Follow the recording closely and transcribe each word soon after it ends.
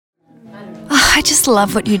I just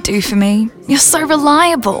love what you do for me. You're so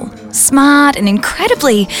reliable, smart, and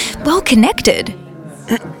incredibly well-connected.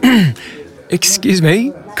 Excuse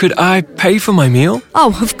me, could I pay for my meal?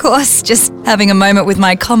 Oh, of course, just having a moment with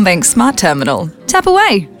my CommBank Smart Terminal. Tap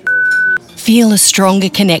away. Feel a stronger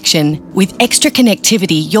connection. With extra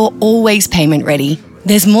connectivity, you're always payment ready.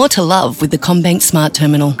 There's more to love with the CommBank Smart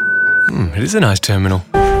Terminal. It is a nice terminal.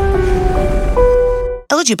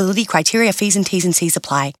 Eligibility criteria, fees and T's and C's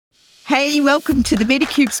apply. Hey, welcome to the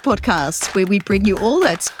Medicubes podcast, where we bring you all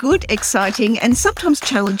that's good, exciting and sometimes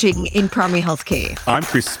challenging in primary healthcare. I'm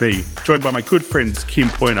Chris Spee, joined by my good friends Kim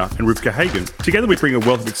Pointer and Rivka Hagen. Together we bring a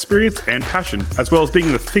wealth of experience and passion, as well as being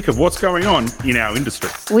in the thick of what's going on in our industry.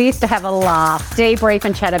 We used to have a laugh, debrief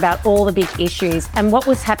and chat about all the big issues and what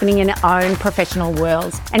was happening in our own professional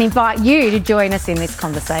worlds, and invite you to join us in this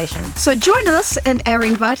conversation. So join us and our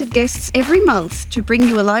invited guests every month to bring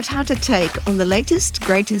you a light-hearted take on the latest,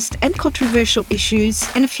 greatest and controversial issues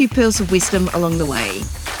and a few pearls of wisdom along the way.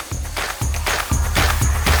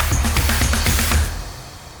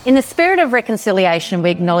 In the spirit of reconciliation, we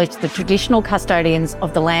acknowledge the traditional custodians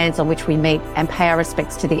of the lands on which we meet and pay our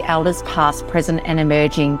respects to the elders past, present and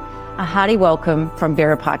emerging. A hearty welcome from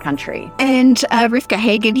Birrapah country. And Rivka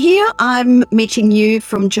Hagen here. I'm meeting you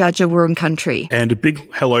from Dja Wurrung country. And a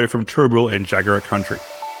big hello from Turrbal and Jagera country.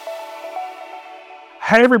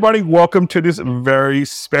 Hey everybody, welcome to this very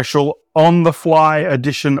special on-the-fly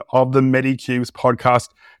edition of the Medicubes podcast.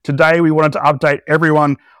 Today we wanted to update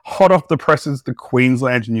everyone hot off the presses, the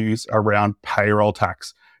Queensland news around payroll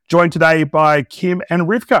tax. Joined today by Kim and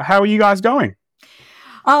Rivka. How are you guys going?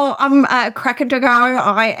 Oh, I'm cracking to go.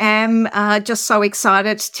 I am just so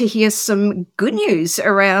excited to hear some good news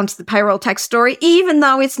around the payroll tax story, even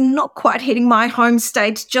though it's not quite hitting my home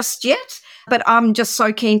state just yet. But I'm just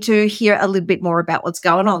so keen to hear a little bit more about what's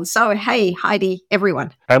going on. So, hey, Heidi,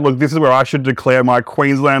 everyone. And look, this is where I should declare my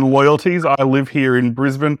Queensland loyalties. I live here in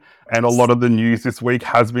Brisbane, and a lot of the news this week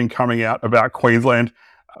has been coming out about Queensland.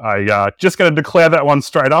 I just going to declare that one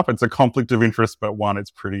straight up. It's a conflict of interest, but one,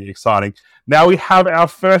 it's pretty exciting. Now we have our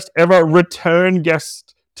first ever return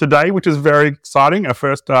guest today, which is very exciting. Our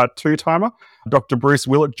first two-timer. Dr. Bruce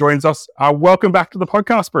Willett joins us. Welcome back to the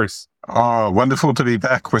podcast, Bruce. Oh, wonderful to be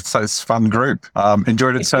back with this fun group.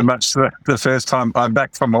 Enjoyed it so much the first time. I'm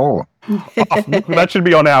back for more. That should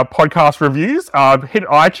be on our podcast reviews. Hit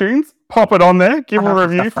iTunes, pop it on there, give a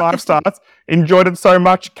review, 5 stars. Enjoyed it so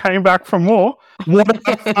much, came back for more. What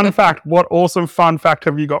a fun fact. What awesome fun fact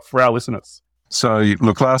have you got for our listeners? So,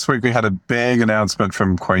 look, last week we had a big announcement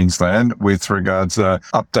from Queensland with regards to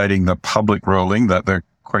updating the public ruling that the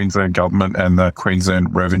Queensland Government and the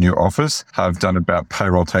Queensland Revenue Office have done about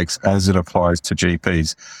payroll tax as it applies to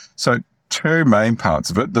GPs. So 2 main parts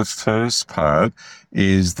of it. The first part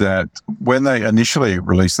is that when they initially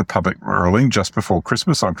released the public ruling just before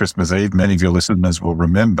Christmas, on Christmas Eve, many of your listeners will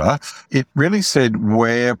remember, it really said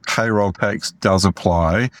where payroll tax does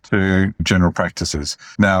apply to general practices.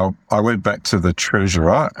 Now, I went back to the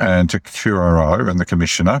Treasurer and to QRO and the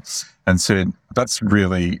Commissioner and said, that's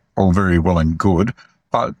really all very well and good,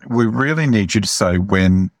 but we really need you to say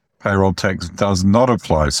when payroll tax does not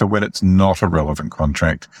apply, so when it's not a relevant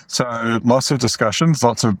contract. So lots of discussions,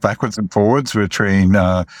 lots of backwards and forwards between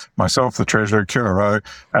myself, the Treasurer, QRO.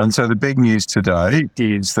 And so the big news today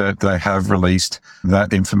is that they have released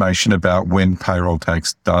that information about when payroll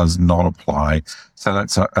tax does not apply. So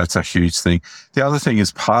that's a huge thing. The other thing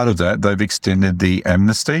is part of that, they've extended the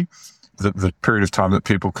amnesty, the period of time that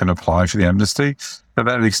people can apply for the amnesty. So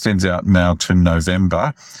that extends out now to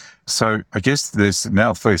November. So I guess there's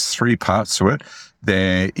 3 parts to it.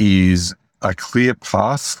 There is a clear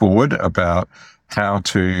path forward about how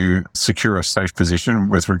to secure a safe position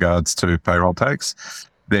with regards to payroll tax.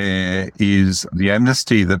 There is the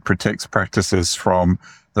amnesty that protects practices from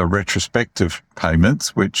the retrospective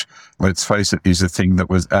payments, which, let's face it, is a thing that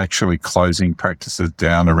was actually closing practices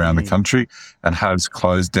down around the country and has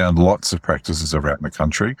closed down lots of practices around the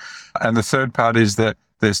country. And the third part is that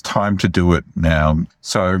there's time to do it now.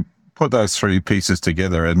 So put those 3 pieces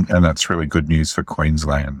together and that's really good news for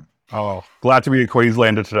Queensland. Oh, glad to be a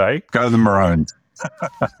Queenslander today. Go the Maroons.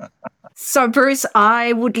 So, Bruce,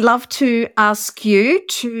 I would love to ask you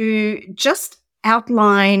to just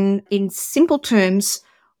outline in simple terms,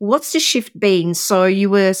 what's the shift been? So you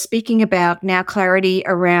were speaking about now clarity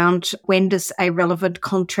around when does a relevant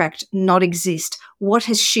contract not exist? What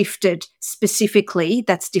has shifted specifically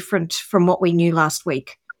that's different from what we knew last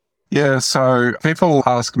week? Yeah, so people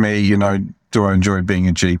ask me, do I enjoy being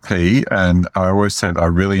a GP? And I always said I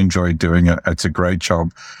really enjoy doing it. It's a great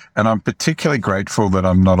job. And I'm particularly grateful that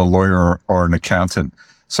I'm not a lawyer or an accountant.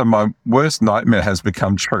 So my worst nightmare has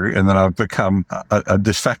become true, and then I've become a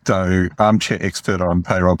de facto armchair expert on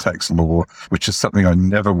payroll tax law, which is something I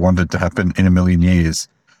never wanted to happen in a million years.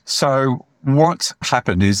 So what's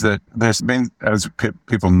happened is that there's been, as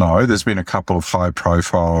people know, there's been a couple of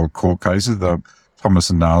high-profile court cases, the Thomas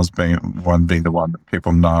and Nails being the one that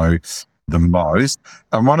people know the most.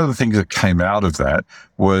 And one of the things that came out of that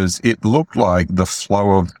was it looked like the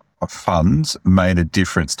flow of funds made a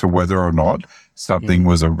difference to whether or not something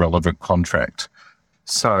was a relevant contract.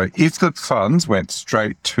 So if the funds went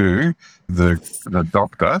straight to the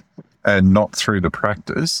doctor and not through the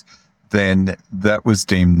practice, then that was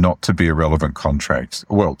deemed not to be a relevant contract.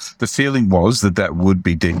 Well, the feeling was that that would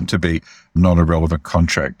be deemed to be not a relevant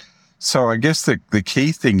contract. So I guess the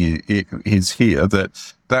key thing is here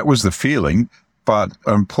that was the feeling, but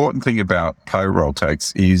an important thing about payroll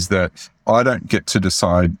tax is that I don't get to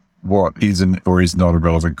decide what is or is not a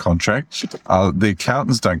relevant contract. The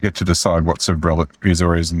accountants don't get to decide what's is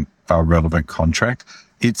or isn't a relevant contract.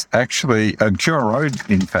 It's actually, and QRO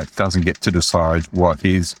in fact doesn't get to decide what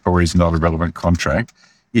is or is not a relevant contract.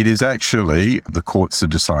 It is actually the courts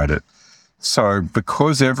that decide it. So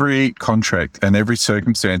because every contract and every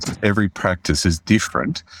circumstance, every practice is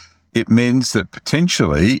different, it means that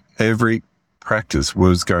potentially every practice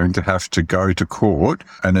was going to have to go to court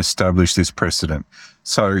and establish this precedent.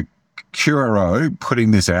 So QRO putting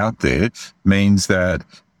this out there means that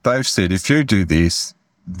they've said, if you do this,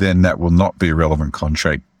 then that will not be a relevant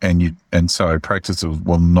contract. And so practices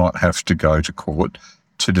will not have to go to court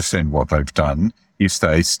to defend what they've done if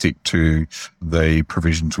they stick to the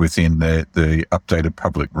provisions within the updated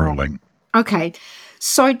public ruling. Okay.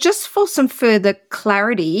 So just for some further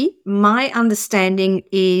clarity, my understanding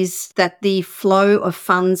is that the flow of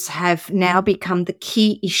funds have now become the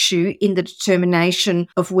key issue in the determination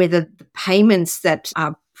of whether the payments that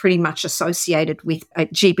are pretty much associated with a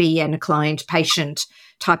GB and a client-patient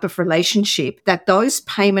type of relationship, that those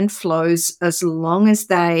payment flows, as long as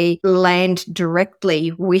they land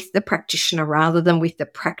directly with the practitioner rather than with the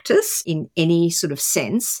practice in any sort of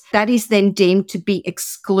sense, that is then deemed to be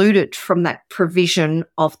excluded from that provision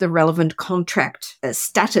of the relevant contract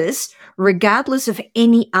status, regardless of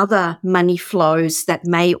any other money flows that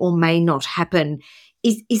may or may not happen.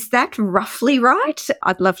 Is that roughly right?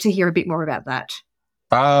 I'd love to hear a bit more about that.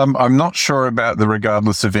 I'm not sure about the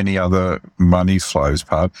regardless of any other money flows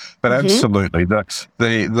part, but absolutely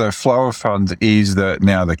the flow of funds is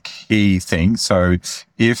now the key thing. So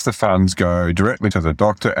if the funds go directly to the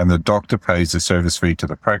doctor and the doctor pays the service fee to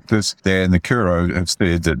the practice, then the QRO have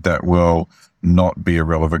said that will not be a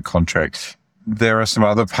relevant contract. There are some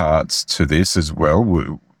other parts to this as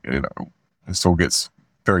well. This all gets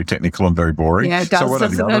very technical and very boring. Yeah, it does. So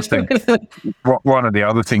one of the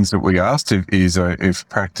other things that we asked is if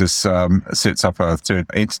practice sets up a third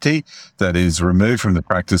entity that is removed from the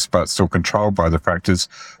practice but still controlled by the practice,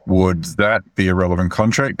 would that be a relevant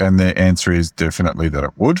contract? And the answer is definitely that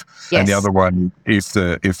it would. Yes. And the other one, if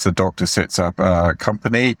the doctor sets up a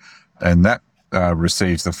company and that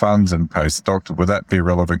receives the funds and pays the doctor, would that be a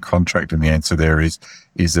relevant contract? And the answer there is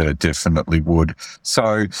that it definitely would.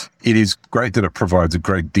 So it is great that it provides a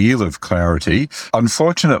great deal of clarity.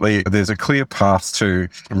 Unfortunately, there's a clear path to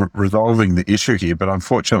resolving the issue here, but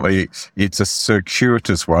unfortunately, it's a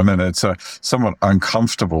circuitous one and it's a somewhat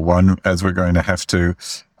uncomfortable one, as we're going to have to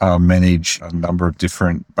manage a number of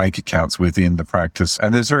different bank accounts within the practice.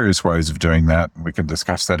 And there's various ways of doing that. We can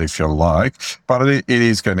discuss that if you like, but it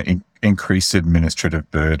is going to increase administrative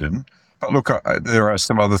burden. But look, there are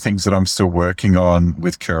some other things that I'm still working on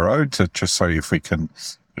with QRO to just see if we can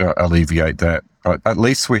alleviate that. But at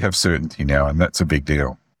least we have certainty now, and that's a big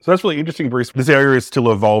deal. So that's really interesting, Bruce. This area is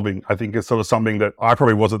still evolving. I think it's sort of something that I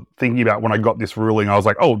probably wasn't thinking about when I got this ruling. I was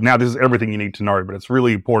like, oh, now this is everything you need to know. But it's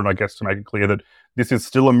really important, I guess, to make it clear that this is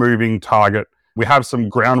still a moving target. We have some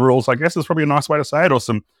ground rules, I guess is probably a nice way to say it, or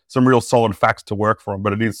some real solid facts to work from,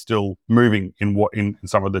 but it is still moving in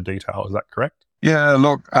some of the detail. Is that correct? Yeah,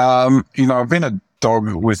 look, I've been a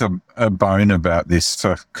dog with a bone about this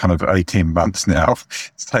for kind of 18 months now.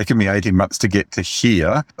 It's taken me 18 months to get to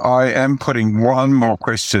here. I am putting one more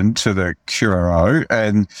question to the QRO,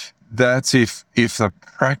 and that's if the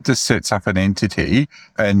practice sets up an entity,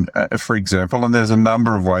 and for example, and there's a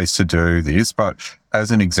number of ways to do this, but as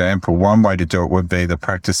an example, one way to do it would be the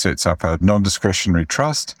practice sets up a non-discretionary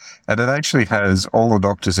trust, and it actually has all the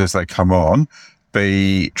doctors as they come on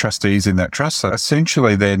be trustees in that trust. So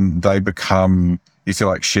essentially then they become, if you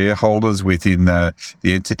like, shareholders within the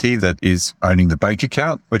entity that is owning the bank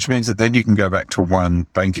account, which means that then you can go back to one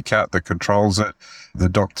bank account that controls it. The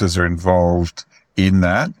doctors are involved in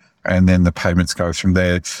that. and then the payments go from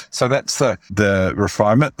there. So that's the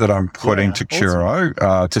refinement that I'm putting to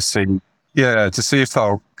Curo to see if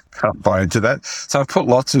they'll buy into that. So I've put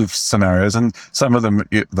lots of scenarios, and some of them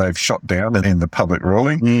they've shot down in the public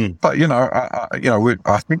ruling. But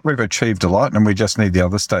I think we've achieved a lot, and we just need the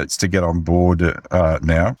other states to get on board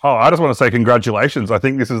now. Oh, I just want to say congratulations. I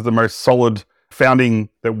think this is the most solid founding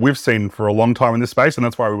that we've seen for a long time in this space, and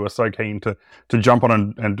that's why we were so keen to jump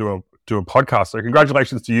on and do a podcast. So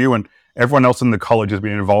congratulations to you and everyone else in the college has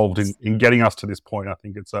been involved in getting us to this point. I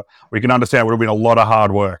think we can understand it would have been a lot of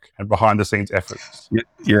hard work and behind the scenes efforts.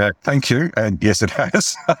 Yeah, thank you. And yes, it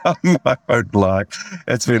has. I won't lie.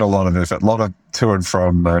 It's been a lot of effort, a lot of to and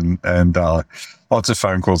from and lots of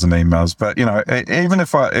phone calls and emails. But, even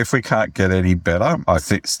if we can't get any better, I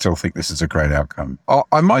still think this is a great outcome.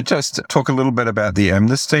 I might just talk a little bit about the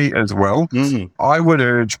amnesty as well. I would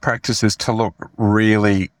urge practices to look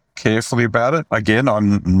really carefully about it. Again,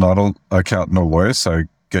 I'm not an accountant or lawyer, so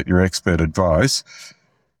get your expert advice.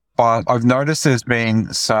 But I've noticed there's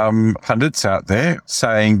been some pundits out there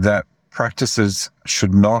saying that practices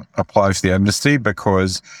should not apply for the amnesty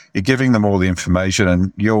because you're giving them all the information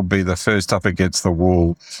and you'll be the first up against the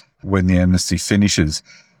wall when the amnesty finishes.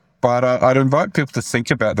 But I'd invite people to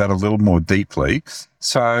think about that a little more deeply.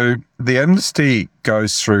 So the amnesty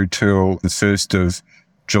goes through till the 1st of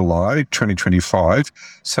July 2025.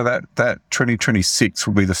 So that 2026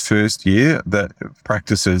 will be the first year that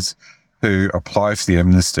practices who apply for the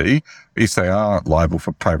amnesty, if they are liable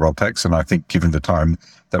for payroll tax, and I think given the time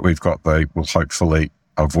that we've got, they will hopefully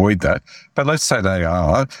avoid that. But let's say they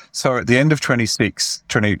are. So at the end of 26,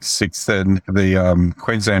 then the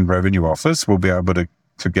Queensland Revenue Office will be able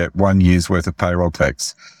to get 1 year's worth of payroll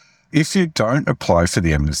tax. If you don't apply for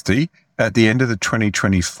the amnesty, at the end of the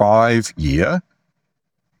 2025 year,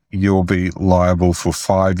 you'll be liable for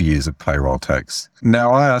 5 years of payroll tax.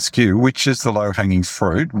 Now, I ask you, which is the low-hanging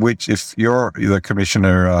fruit? Which, if you're the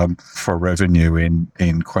Commissioner for Revenue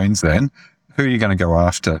in Queensland, who are you going to go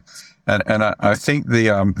after? And I think the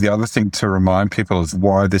other thing to remind people is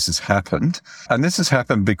why this has happened. And this has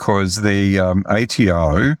happened because the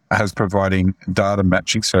ATO has providing data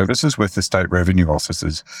matching services with the state revenue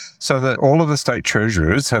officers. So that all of the state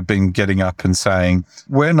treasurers have been getting up and saying,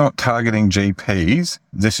 we're not targeting GPs.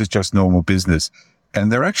 This is just normal business.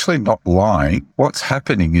 And they're actually not lying. What's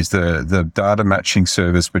happening is the data matching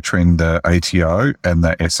service between the ATO and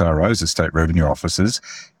the SROs, the state revenue officers,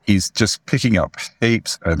 is just picking up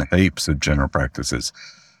heaps and heaps of general practices.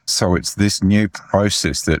 So it's this new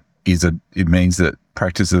process that it means that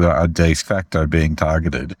practices are de facto being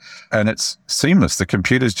targeted, and it's seamless. The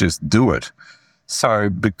computers just do it. So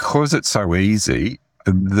because it's so easy,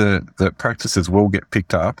 the practices will get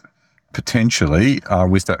picked up potentially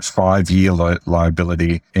with that 5-year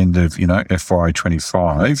liability end of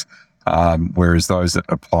FY25, whereas those that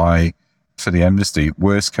apply for the amnesty,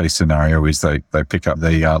 worst case scenario is they pick up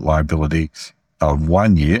the liability of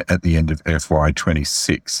 1 year at the end of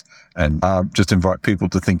FY26. And just invite people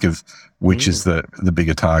to think of which is the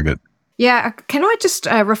bigger target. Yeah, can I just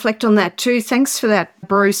reflect on that too? Thanks for that,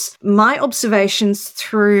 Bruce. My observations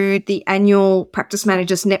through the annual Practice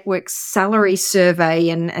Managers Network salary survey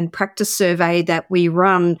and practice survey that we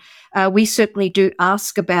run, we certainly do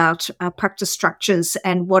ask about practice structures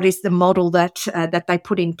and what is the model that they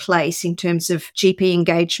put in place in terms of GP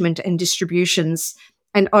engagement and distributions.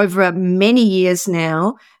 And over many years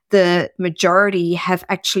now, the majority have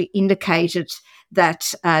actually indicated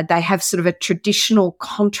that they have sort of a traditional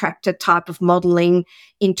contractor type of modelling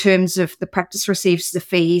in terms of the practice receives the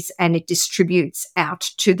fees and it distributes out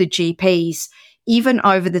to the GPs. Even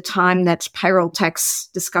over the time that payroll tax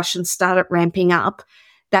discussions started ramping up,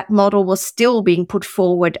 that model was still being put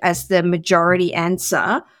forward as the majority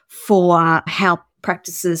answer for how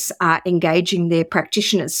practices are engaging their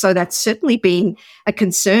practitioners. So that's certainly been a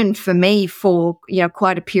concern for me for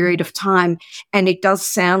quite a period of time. And it does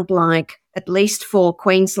sound like, at least for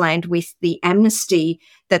Queensland with the amnesty,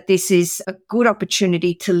 that this is a good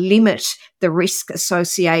opportunity to limit the risk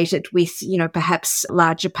associated with, perhaps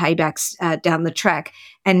larger paybacks down the track.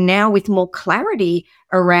 And now with more clarity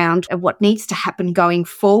around what needs to happen going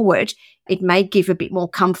forward, it may give a bit more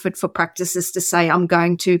comfort for practices to say, I'm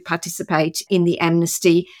going to participate in the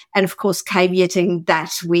amnesty. And of course, caveating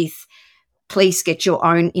that with, please get your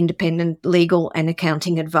own independent legal and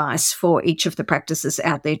accounting advice for each of the practices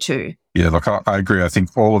out there too. Yeah, look, I agree. I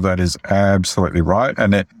think all of that is absolutely right.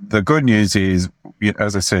 And the good news is,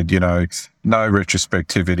 as I said, no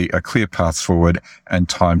retrospectivity, a clear path forward and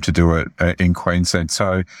time to do it in Queensland.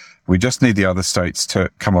 So we just need the other states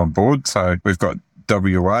to come on board. So we've got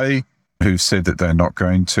WA, who've said that they're not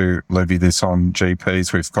going to levy this on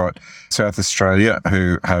GPs. We've got South Australia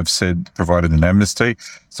who have said provided an amnesty.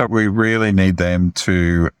 So we really need them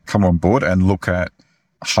to come on board and look at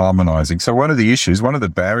harmonising. So one of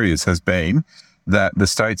the barriers has been that the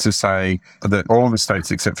states are saying that all of the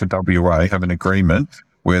states except for WA have an agreement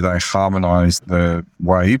where they harmonise the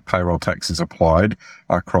way payroll tax is applied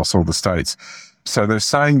across all the states. So they're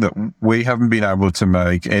saying that we haven't been able to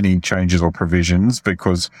make any changes or provisions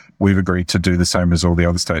because we've agreed to do the same as all the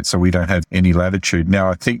other states. So we don't have any latitude. Now,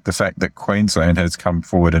 I think the fact that Queensland has come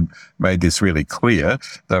forward and made this really clear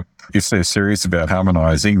that if they're serious about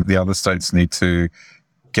harmonising, the other states need to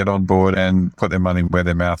get on board and put their money where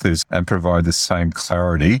their mouth is and provide the same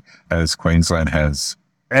clarity as Queensland has.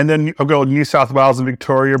 And then I've got New South Wales and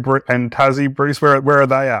Victoria and Tassie. Bruce, where are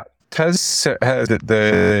they at? Tas has that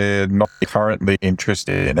they're not currently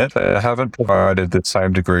interested in it. They haven't provided the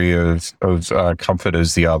same degree of comfort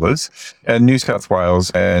as the others. And New South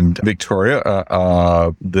Wales and Victoria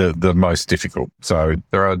are the most difficult. So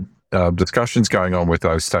there are discussions going on with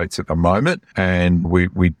those states at the moment, and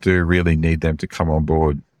we do really need them to come on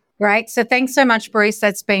board. Great. So thanks so much, Bruce.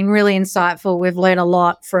 That's been really insightful. We've learned a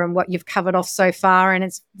lot from what you've covered off so far, and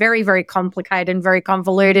it's very, very complicated and very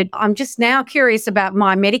convoluted. I'm just now curious about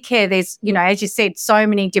My Medicare. There's, as you said, so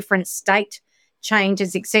many different state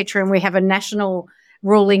changes, etc., and we have a national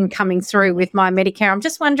ruling coming through with My Medicare. I'm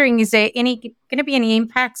just wondering, is there going to be any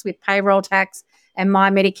impacts with payroll tax and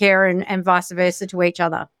My Medicare and vice versa to each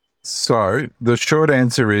other? So the short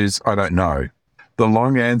answer is I don't know. The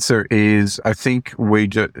long answer is I think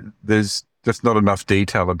there's just not enough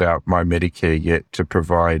detail about My Medicare yet to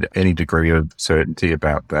provide any degree of certainty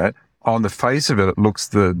about that. On the face of it, it looks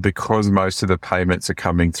because most of the payments are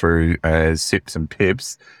coming through as SIPs and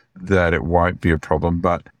PIPs, that it won't be a problem.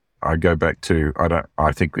 But I go back to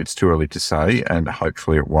I think it's too early to say, and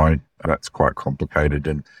hopefully it won't. That's quite complicated,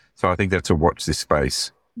 and so I think that's a watch this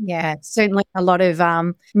space. Yeah, certainly a lot of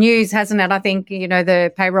news, hasn't it? I think,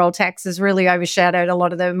 the payroll tax has really overshadowed a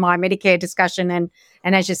lot of the My Medicare discussion. And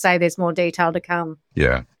as you say, there's more detail to come.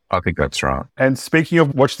 Yeah, I think that's right. And speaking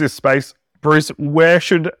of watch this space, Bruce, where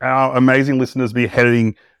should our amazing listeners be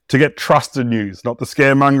heading to get trusted news? Not the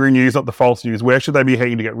scaremongering news, not the false news. Where should they be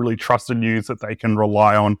heading to get really trusted news that they can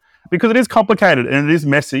rely on? Because it is complicated and it is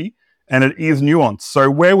messy and it is nuanced. So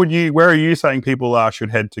where are you saying people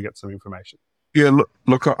should head to get some information? Yeah,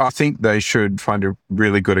 look, I think they should find a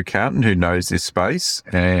really good accountant who knows this space,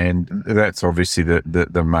 and that's obviously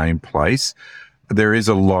the main place. There is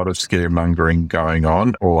a lot of scaremongering going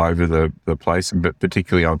on all over the place, but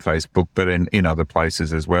particularly on Facebook, but in other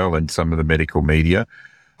places as well, and some of the medical media.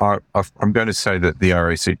 I'm going to say that the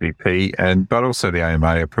RACGP but also the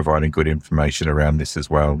AMA are providing good information around this as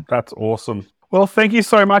well. That's awesome. Well, thank you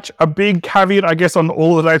so much. A big caveat, I guess, on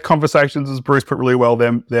all of those conversations, as Bruce put really well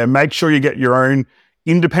there. Make sure you get your own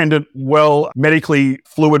independent, medically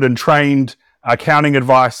fluid and trained accounting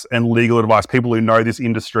advice and legal advice. People who know this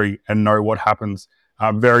industry and know what happens.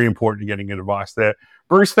 Very important to getting advice there.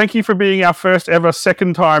 Bruce, thank you for being our first ever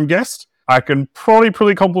second-time guest. I can probably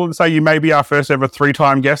pretty confidently say you may be our first ever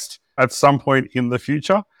three-time guest at some point in the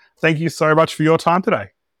future. Thank you so much for your time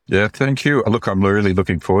today. Yeah, thank you. Look, I'm really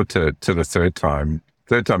looking forward to the third time.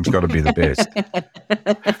 Third time's got to be the best.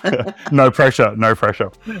 No pressure.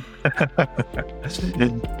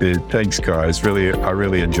 Yeah, thanks, guys. I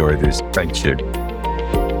really enjoy this. Thank you.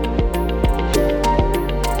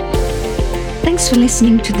 Thanks for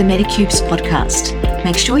listening to the Medicubes podcast.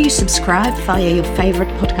 Make sure you subscribe via your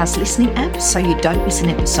favourite podcast listening app so you don't miss an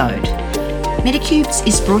episode. Medicubes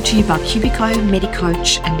is brought to you by Cubico,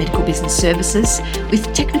 Medicoach and Medical Business Services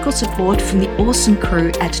with technical support from the awesome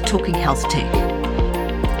crew at Talking Health Tech.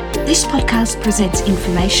 This podcast presents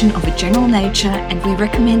information of a general nature and we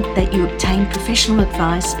recommend that you obtain professional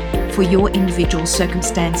advice for your individual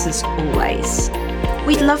circumstances always.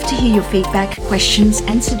 We'd love to hear your feedback, questions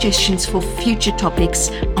and suggestions for future topics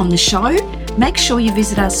on the show. Make sure you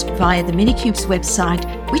visit us via the Medicubes website,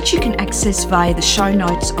 which you can access via the show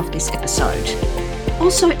notes of this episode.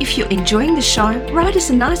 Also, if you're enjoying the show, write us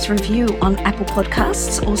a nice review on Apple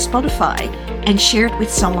Podcasts or Spotify and share it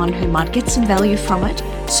with someone who might get some value from it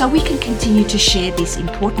so we can continue to share these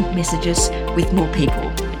important messages with more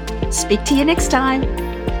people. Speak to you next time.